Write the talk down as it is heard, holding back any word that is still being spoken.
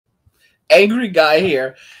angry guy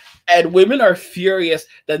here. And women are furious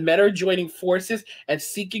that men are joining forces and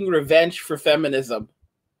seeking revenge for feminism.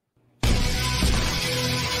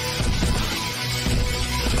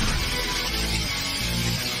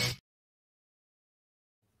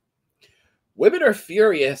 Women are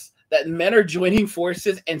furious that men are joining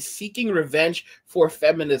forces and seeking revenge for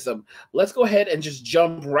feminism. Let's go ahead and just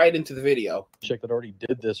jump right into the video. Chick that already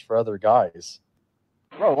did this for other guys.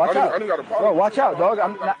 Bro, watch out. Bro, watch out, dog.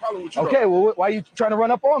 I'm not. Okay, well, why are you trying to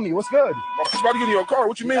run up on me? What's good? I'm about to get in your car.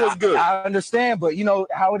 What you mean, what's good? I understand, but you know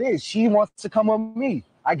how it is. She wants to come with me.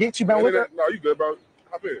 I get you, man. With her. No, you good, bro.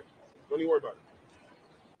 Hop in. Don't even worry about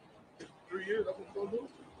it. 3 years, that's what you're going to do?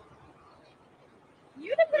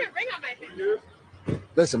 You didn't put a ring on my finger.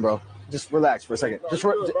 Listen, bro. Just relax for a second.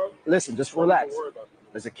 Listen, just relax.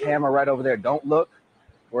 There's a camera right over there. Don't look.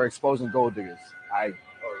 We're exposing gold diggers.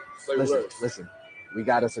 Listen. We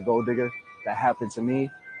got us a gold digger. That happened to me.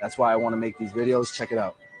 That's why I want to make these videos. Check it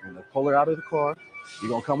out. I'm going to pull her out of the car.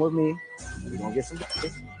 You're going to come with me. We're going to get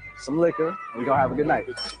some liquor. And we're going to have a good night.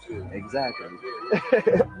 Exactly.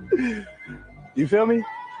 You feel me?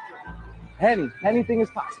 Anything is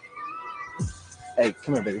possible. Hey,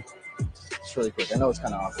 come here, baby. Just really quick. I know it's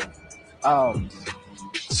kind of awkward.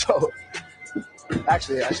 So,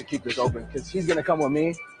 actually, I should keep this open because he's going to come with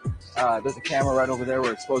me. There's a camera right over there.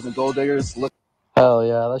 We're exposing gold diggers. Look. Hell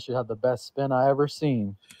yeah, that should have the best spin I ever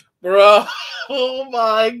seen. Bro, oh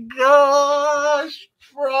my gosh.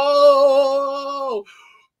 Bro,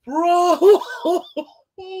 oh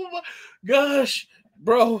my gosh.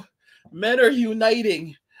 Bro, men are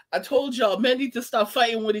uniting. I told y'all, men need to stop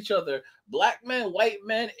fighting with each other. Black men, white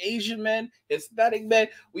men, Asian men, Hispanic men,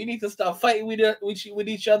 we need to stop fighting with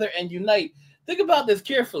each other and unite. Think about this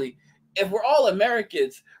carefully. If we're all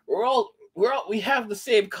Americans, we have the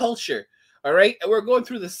same culture. All right. And we're going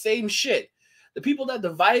through the same shit. The people that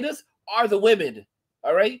divide us are the women.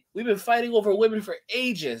 All right. We've been fighting over women for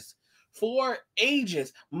ages.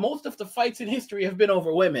 Most of the fights in history have been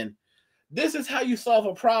over women. This is how you solve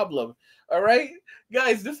a problem. All right.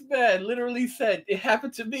 Guys, this man literally said it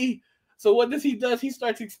happened to me. So what does? He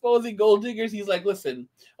starts exposing gold diggers. He's like, listen,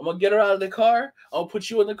 I'm going to get her out of the car. I'm going to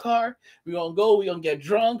put you in the car. We're going to go. We're going to get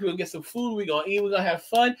drunk. We're going to get some food. We're going to eat. We're going to have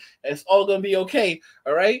fun. And it's all going to be okay.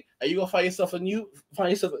 All right? And you're going to find yourself a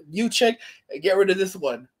new chick and get rid of this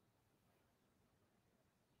one.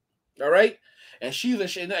 All right? And she's been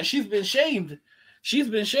shamed. She's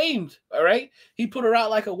been shamed. All right? He put her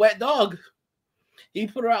out like a wet dog. And he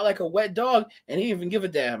didn't even give a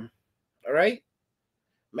damn. All right?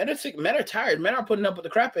 Men are sick. Men are tired. Men aren't putting up with the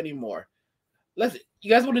crap anymore. You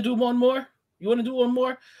guys want to do one more? You want to do one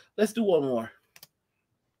more? Let's do one more.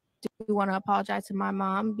 I do want to apologize to my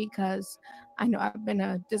mom because I know I've been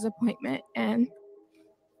a disappointment. And,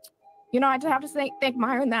 you know, I just have to thank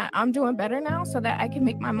Myron that I'm doing better now so that I can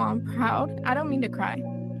make my mom proud. I don't mean to cry.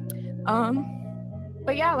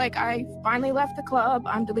 But yeah, like I finally left the club.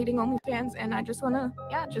 I'm deleting OnlyFans and I just want to,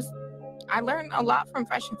 I learned a lot from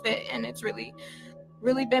Fresh and Fit and it's really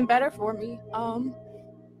been better for me.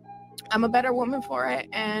 I'm a better woman for it,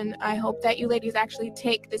 and I hope that you ladies actually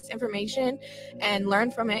take this information and learn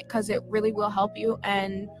from it because it really will help you,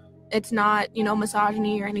 and it's not, you know,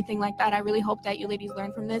 misogyny or anything like that. I really hope that you ladies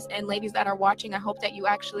learn from this, and ladies that are watching, I hope that you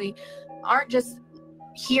actually aren't just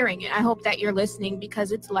hearing it. I hope that you're listening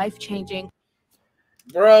because it's life-changing.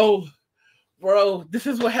 Bro, this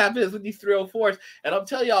is what happens with these 304s, and I'm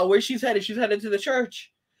telling y'all where she's headed. She's headed to the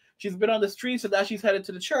church. She's been on the streets, and now she's headed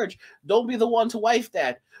to the church. Don't be the one to wife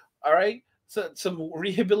that. All right? So some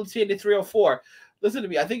rehabilitated 304. Listen to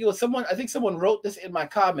me. I think someone wrote this in my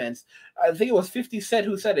comments. I think it was 50 Cent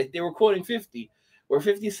who said it. They were quoting 50, where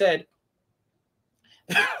 50 said,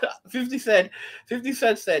 50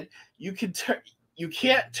 Cent said, you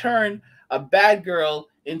can't turn a bad girl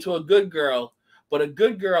into a good girl, but a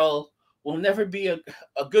good girl will never be a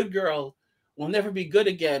good girl will never be good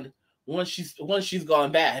again once she's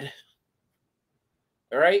gone bad.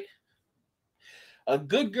 All right? A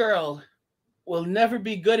good girl will never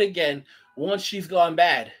be good again once she's gone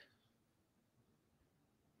bad.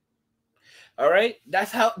 All right?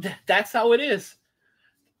 That's how it is.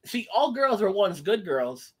 See, all girls were once good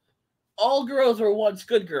girls. All girls were once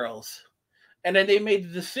good girls. And then they made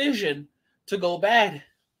the decision to go bad.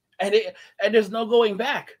 And there's no going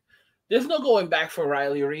back. There's no going back for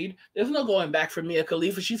Riley Reid. There's no going back for Mia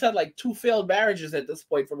Khalifa. She's had like 2 failed marriages at this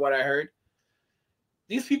point, from what I heard.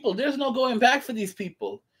 These people, there's no going back for these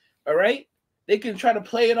people. All right? They can try to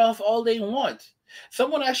play it off all they want.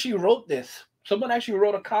 Someone actually wrote this. Someone actually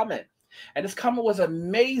wrote a comment. And this comment was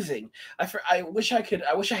amazing. I wish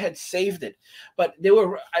I had saved it. But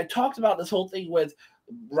I talked about this whole thing with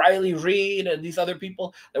Riley Reid and these other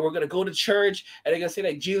people that were going to go to church and they're going to say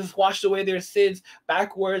like Jesus washed away their sins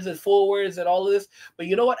backwards and forwards and all of this. But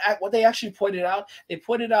you know what they actually pointed out? They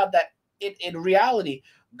pointed out that in reality,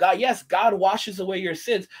 God, yes, God washes away your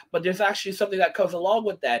sins, but there's actually something that comes along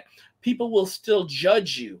with that. People will still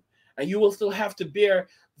judge you, and you will still have to bear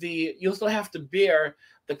the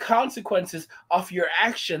consequences of your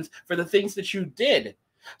actions for the things that you did.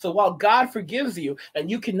 So while God forgives you and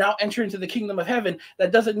you can now enter into the kingdom of heaven,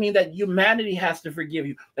 that doesn't mean that humanity has to forgive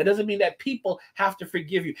you. That doesn't mean that people have to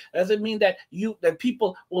forgive you. That doesn't mean that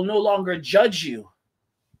people will no longer judge you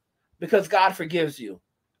because God forgives you.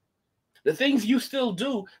 The things you still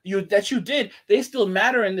do, that you did, they still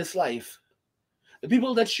matter in this life. The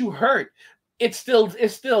people that you hurt, it's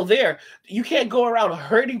still there. You can't go around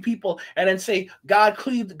hurting people and then say God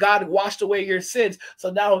washed away your sins.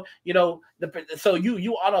 So now you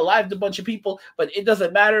unalived a bunch of people, but it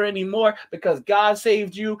doesn't matter anymore because God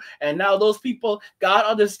saved you, and now those people God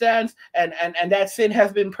understands, and that sin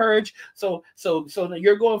has been purged. So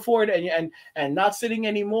you're going forward and not sinning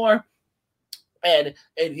anymore. And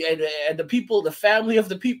the people, the family of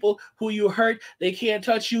the people who you hurt, they can't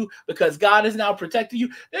touch you because God is now protecting you.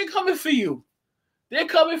 They're coming for you. They're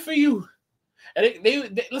coming for you. And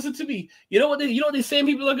they listen to me. You know what these same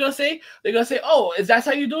people are gonna say? They're gonna say, "Oh, is that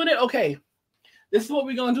how you're doing it? Okay, this is what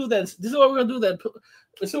we're gonna do then. This is what we're gonna do then.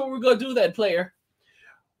 This is what we're gonna do then, player.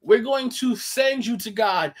 We're going to send you to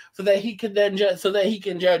God so that He can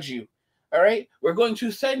judge you. All right, we're going to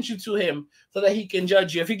send you to Him so that He can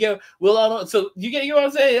judge you. If you get, so you get what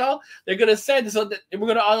I'm saying, y'all? They're gonna send so that we're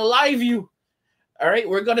gonna unalive you. All right,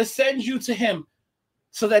 we're gonna send you to Him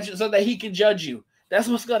so that He can judge you. That's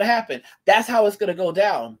what's gonna happen. That's how it's gonna go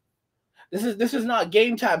down. This is not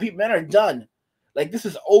game time. Men are done. Like, this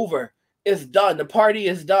is over. It's done. The party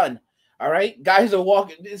is done. All right, guys are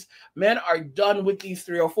walking. Men are done with these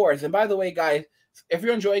 304s. And by the way, guys, if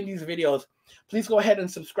you're enjoying these videos, please go ahead and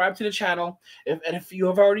subscribe to the channel. If you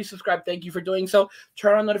have already subscribed, thank you for doing so.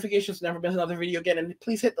 Turn on notifications to never miss another video again. And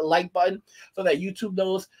please hit the like button so that YouTube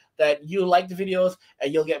knows that you like the videos,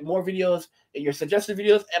 and you'll get more videos in your suggested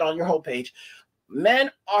videos and on your homepage.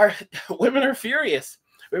 Women are furious.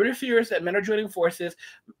 Women are furious that men are joining forces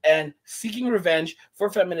and seeking revenge for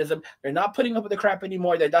feminism. They're not putting up with the crap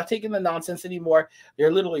anymore. They're not taking the nonsense anymore.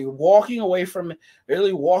 They're literally walking away from.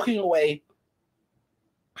 They're walking away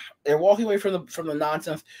from the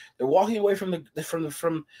nonsense. They're walking away from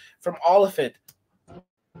all of it.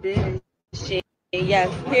 This shit, yes,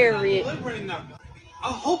 period.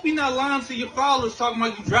 I hope you're not lying to your followers talking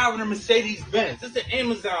about you driving a Mercedes Benz. It's an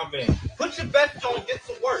Amazon van. Put your vest on and get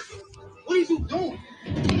to work. What are you doing?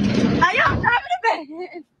 I am driving a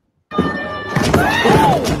Benz.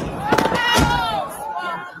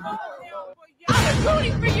 I'm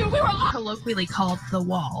rooting for you. We were all colloquially called the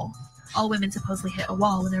wall. All women supposedly hit a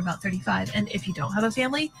wall when they're about 35, and if you don't have a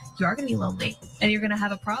family, you are going to be lonely, and you're going to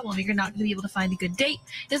have a problem. You're not going to be able to find a good date.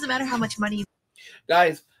 It doesn't matter how much money you...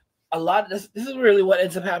 Guys, a lot of this is really what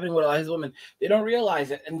ends up happening with a lot of these women. They don't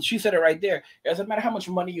realize it, and she said it right there. It doesn't matter how much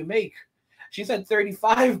money you make. She said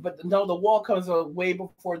 35, but no, the wall comes way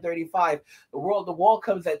before 35. The wall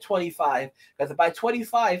comes at 25, because by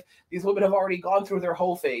 25, these women have already gone through their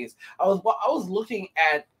whole phase. I was looking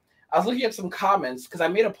at some comments because I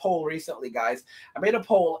made a poll recently, guys. I made a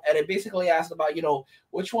poll and it basically asked about,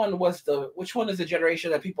 which one is the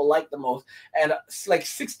generation that people like the most, and like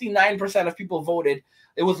 69% of people voted.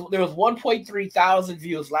 There was 1.3 thousand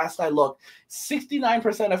views last I looked.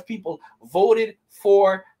 69% of people voted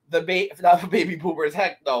for not the baby boomers.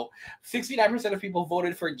 Heck no. 69% of people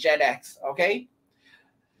voted for Gen X. Okay.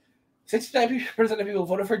 69% of people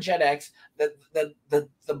voted for Gen X. The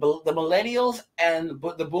millennials and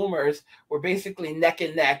the boomers were basically neck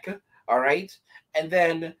and neck. All right, and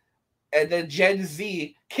then Gen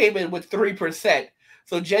Z came in with 3%.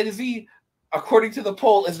 So Gen Z, according to the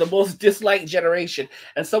poll, is the most disliked generation.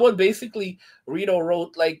 And someone basically,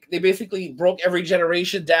 wrote, like, they basically broke every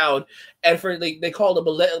generation down, and they called the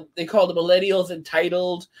millennials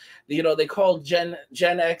entitled. They called Gen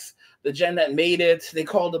X the gen that made it. They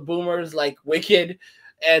called the boomers like wicked,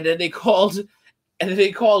 and then they called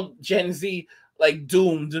Gen Z like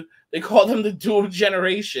doomed. They called them the doomed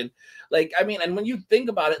generation. Like, I mean, and when you think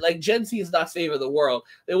about it, like, Gen Z is not saving the world.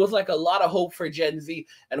 There was like a lot of hope for Gen Z,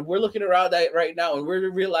 and we're looking around that right now, and we're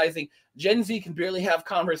realizing Gen Z can barely have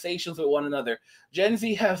conversations with one another. Gen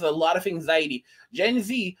Z has a lot of anxiety. Gen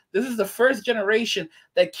Z, this is the first generation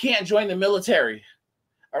that can't join the military.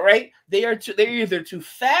 All right, they're either too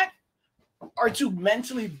fat or too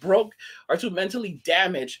mentally broke or too mentally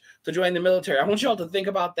damaged to join the military. I want you all to think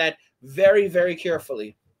about that very, very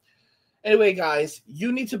carefully. Anyway, guys,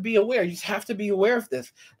 you need to be aware. You just have to be aware of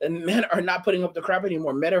this. And men are not putting up the crap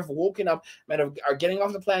anymore. Men have woken up. Men are getting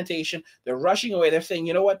off the plantation. They're rushing away. They're saying,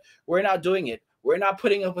 you know what? We're not doing it. We're not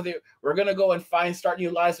putting up with it. We're going to go and start new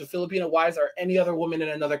lives with Filipino wives or any other woman in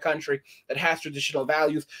another country that has traditional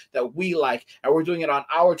values that we like. And we're doing it on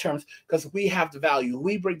our terms because we have the value.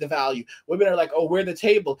 We bring the value. Women are like, oh, we're the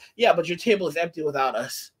table. Yeah, but your table is empty without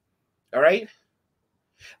us. All right?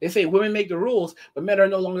 They say women make the rules, but men are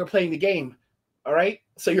no longer playing the game. All right?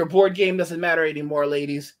 So your board game doesn't matter anymore,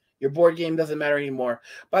 ladies. Your board game doesn't matter anymore.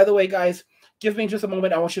 By the way, guys, give me just a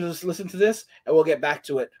moment. I want you to just listen to this, and we'll get back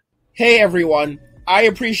to it. Hey, everyone. I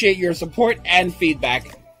appreciate your support and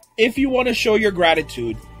feedback. If you want to show your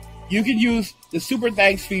gratitude, you can use the Super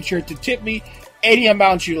Thanks feature to tip me any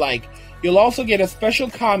amount you like. You'll also get a special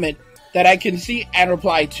comment that I can see and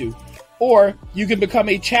reply to. Or you can become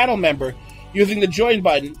a channel member using the join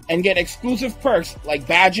button and get exclusive perks like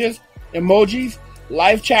badges, emojis,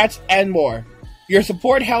 live chats, and more. Your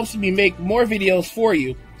support helps me make more videos for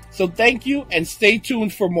you, so thank you and stay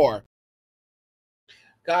tuned for more.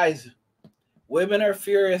 Guys, women are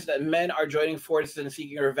furious that men are joining forces and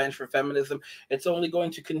seeking revenge for feminism. It's only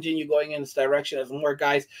going to continue going in this direction as more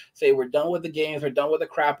guys say we're done with the games, we're done with the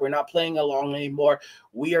crap, we're not playing along anymore.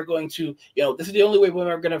 We are going to, this is the only way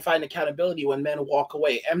women are going to find accountability when men walk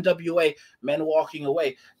away. MWA, men walking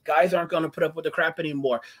away. Guys aren't going to put up with the crap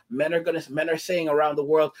anymore. Men are saying around the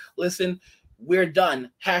world, listen, we're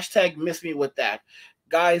done. Hashtag miss me with that.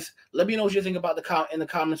 Guys, let me know what you think about in the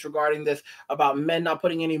comments regarding this, about men not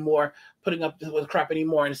putting up with crap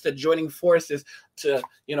anymore, and instead joining forces to,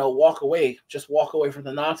 walk away. Just walk away from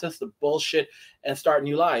the nonsense, the bullshit, and start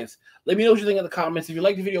new lives. Let me know what you think in the comments. If you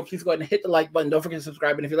like the video, please go ahead and hit the like button. Don't forget to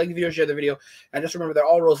subscribe. And if you like the video, share the video. And just remember that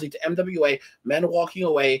all roads lead to MWA, men walking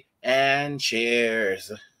away, and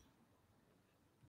cheers.